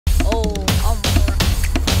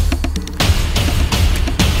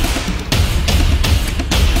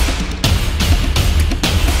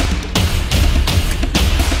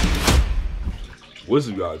What's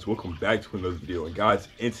up, guys? Welcome back to another video. And guys,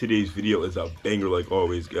 in today's video is a banger like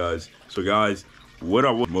always, guys. So guys, what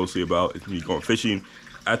I was mostly about is me going fishing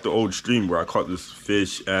at the old stream where I caught this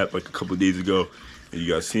fish at like a couple of days ago. And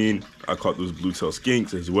you guys seen I caught those blue tail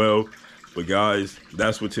skinks as well. But guys,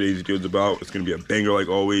 that's what today's video is about. It's gonna be a banger like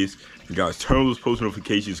always. And guys, turn on those post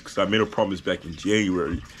notifications because I made a promise back in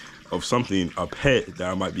January of something, a pet that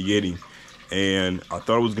I might be getting. And I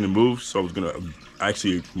thought I was gonna move, so I was gonna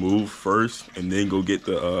actually move first and then go get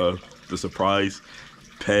the surprise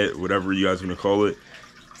pet, whatever you guys want to call it.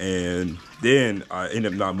 And then I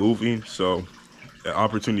ended up not moving, so the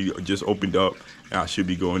opportunity just opened up and I should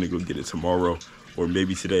be going to go get it tomorrow or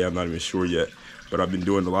maybe today. I'm not even sure yet, but I've been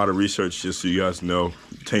doing a lot of research just so you guys know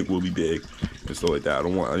the tank will be big and stuff like that. I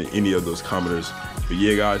don't want any of those commenters. But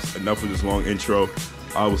yeah, guys, enough of this long intro.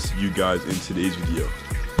 I will see you guys in today's video.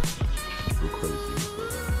 Real crazy.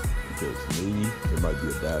 Because maybe there might be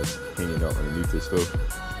a bass hanging out underneath this stuff,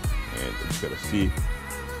 and I just gotta see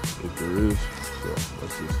if there is. So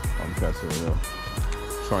let's just, I'm casting right now,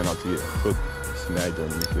 trying not to get hooked, snagged or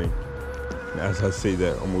anything. And as I say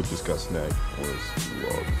that, I almost just got snagged on this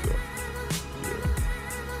log. So yeah,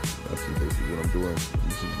 that's basically what I'm doing.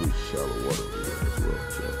 This is really shallow water over here as well.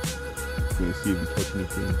 So we're gonna see if we catch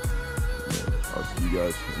anything. Yeah, I'll see you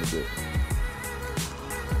guys in a bit.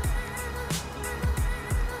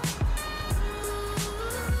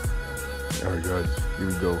 Alright guys, here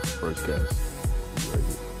we go, first cast. Right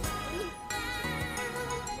here.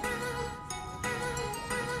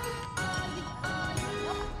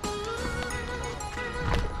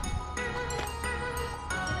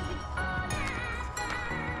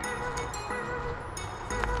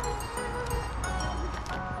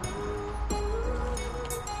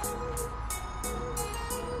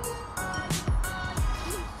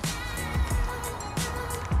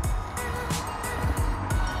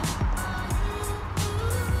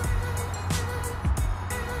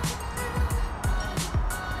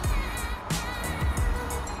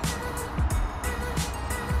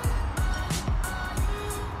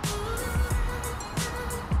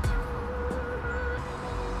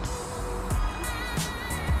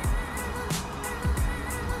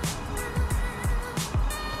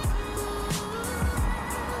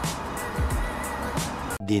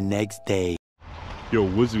 The next day. Yo,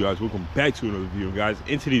 what's up, guys? Welcome back to another video, guys.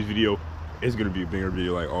 In today's video, it's gonna be a banger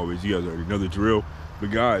video like always. You guys already know the drill.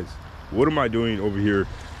 But guys, what am I doing over here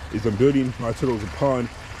is I'm building my turtles a pond.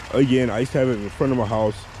 Again, I used to have it in front of my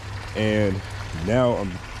house, and now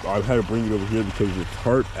I've had to bring it over here because the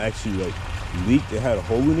tarp actually like leaked. It had a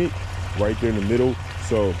hole in it right there in the middle,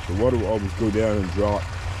 so the water will always go down and drop.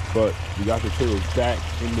 But we got the turtles back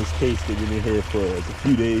in this case. They've been in here for like a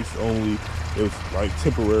few days only. It was like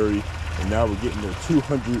temporary, and now we're getting their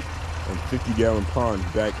 250-gallon pond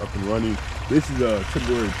back up and running. This is a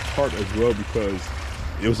temporary tarp as well because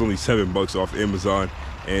it was only $7 off Amazon,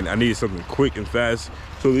 and I needed something quick and fast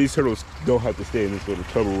so these turtles don't have to stay in this little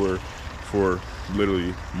Tupperware for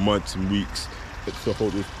literally months and weeks to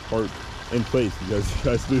hold this tarp in place. Because you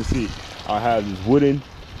guys do see, I have this wooden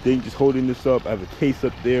thing just holding this up. I have a case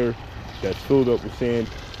up there that's filled up with sand.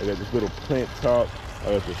 I got this little plant top.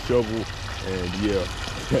 I got the shovel. And yeah,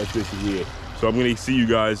 that's basically it. So I'm gonna see you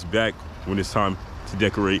guys back when it's time to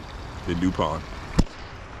decorate the new pond.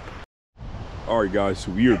 All right, guys, so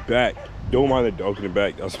we are back. Don't mind the dog in the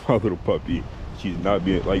back. That's my little puppy. She's not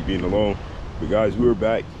being alone. But guys, we're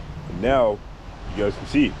back. And now you guys can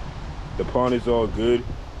see the pond is all good,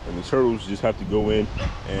 and the turtles just have to go in,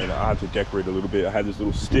 and I have to decorate a little bit. I have this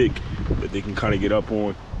little stick that they can kind of get up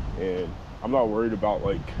on, and I'm not worried about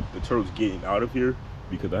like the turtles getting out of here,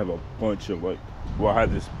 because I have a bunch of like, well, I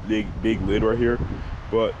have this big lid right here,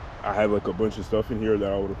 but I have like a bunch of stuff in here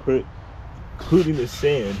that I would have put, including the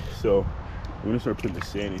sand. So I'm gonna start putting the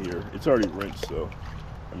sand in here. It's already rinsed, so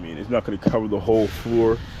I mean, it's not gonna cover the whole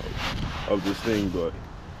floor of this thing, but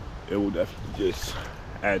it will definitely just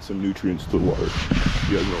add some nutrients to the water.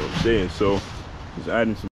 You guys know what I'm saying? So just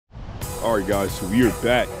adding some. All right, guys, so we are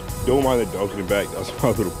back. Don't mind the dog in the back. That's my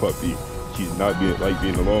little puppy. She's not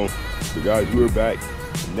being alone. But guys, we're back.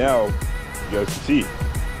 And now you guys can see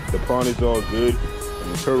the pond is all good,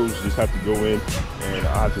 and the turtles just have to go in, and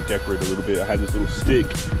I have to decorate a little bit. I have this little stick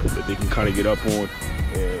that they can kind of get up on,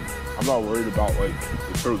 and I'm not worried about like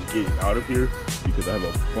the turtles getting out of here because I have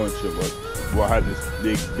a bunch of like, well, I have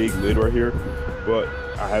this big lid right here, but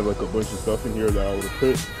I have like a bunch of stuff in here that I would have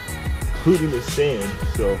put, including the sand.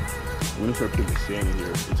 So I'm gonna start putting the sand in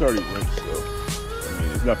here. It's already rinsed, so I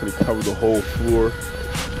mean, it's not gonna cover the whole floor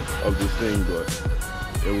of this thing, but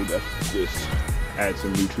it will definitely just add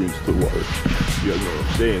some nutrients to the water. You guys know what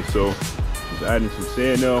I'm saying? So just adding some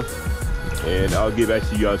sand now. and I'll get back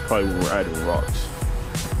to you guys probably when we're adding rocks.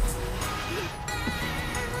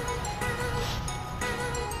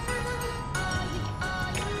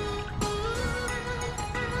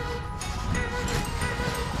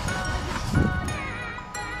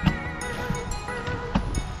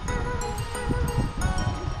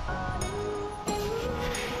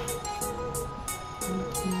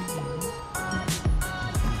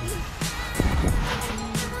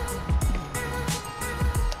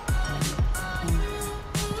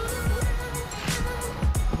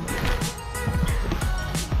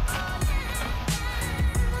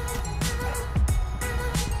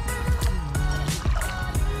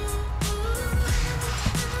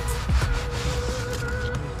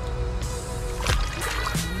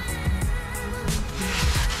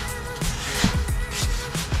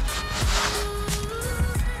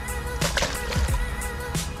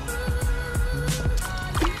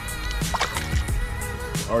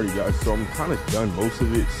 Alrighty guys, so I'm kind of done most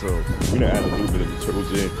of it, so I'm gonna add a little bit of the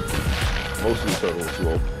turtles in. Most of the turtles,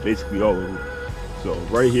 well, basically all of them. So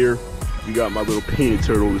right here, we got my little painted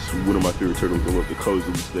turtle. This is one of my favorite turtles. I love the colors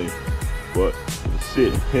of this thing. But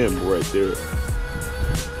sit him right there.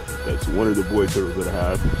 That's one of the boy turtles that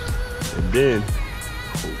I have. And then,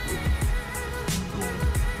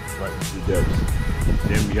 right into the depths.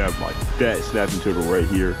 Then we have my fat snapping turtle right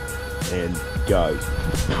here. And guys,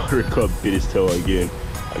 Buttercup bit his tail again.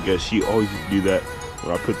 I guess she always used to do that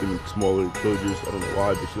when I put them in smaller enclosures. I don't know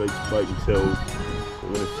why, but she likes biting tails. So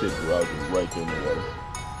I'm gonna sit right there in the water.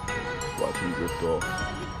 Watch him drift off.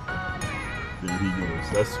 There he goes.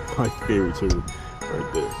 That's my favorite turtle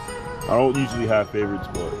right there. I don't usually have favorites,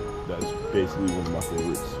 but that's basically one of my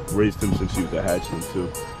favorites. Raised him since he was a hatchling too.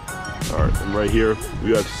 Alright, and right here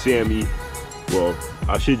we have Sammy. Well,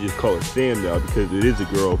 I should just call it Sam now because it is a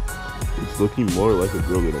girl. It's looking more like a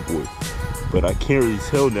girl than a boy. But I can't really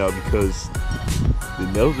tell now because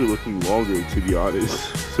the nails are looking longer, to be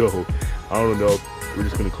honest. So I don't know. We're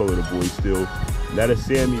just gonna call it a boy still. And that is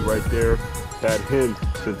Sammy right there. Had him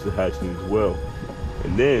since the hatchling as well.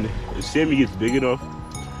 And then if Sammy gets big enough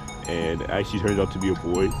and actually turns out to be a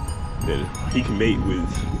boy, then he can mate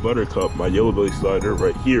with Buttercup, my yellow belly slider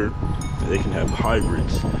right here. And they can have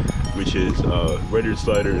hybrids, which is red-eared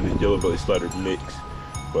slider and a yellow belly slider mix.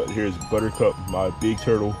 But here's Buttercup, my big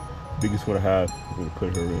turtle, biggest one I have. I'm gonna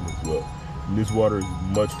put her in as well. And this water is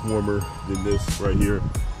much warmer than this right here.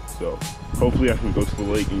 So hopefully I can go to the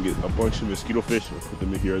lake and get a bunch of mosquito fish and put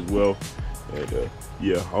them in here as well. And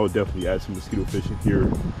yeah, I'll definitely add some mosquito fish in here.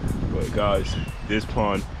 But guys, this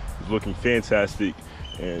pond is looking fantastic.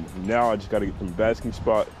 And now I just gotta get them a basking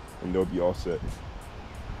spot and they'll be all set.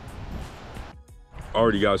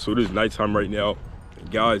 Alrighty guys, so it is nighttime right now.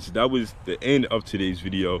 Guys, that was the end of today's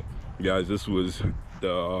video. Guys, this was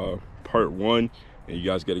the part 1, and you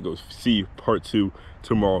guys got to go see part 2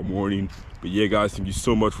 tomorrow morning. But yeah guys, thank you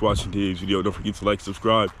so much for watching today's video. Don't forget to like,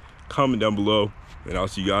 subscribe, comment down below, and I'll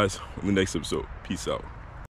see you guys on the next episode. Peace out.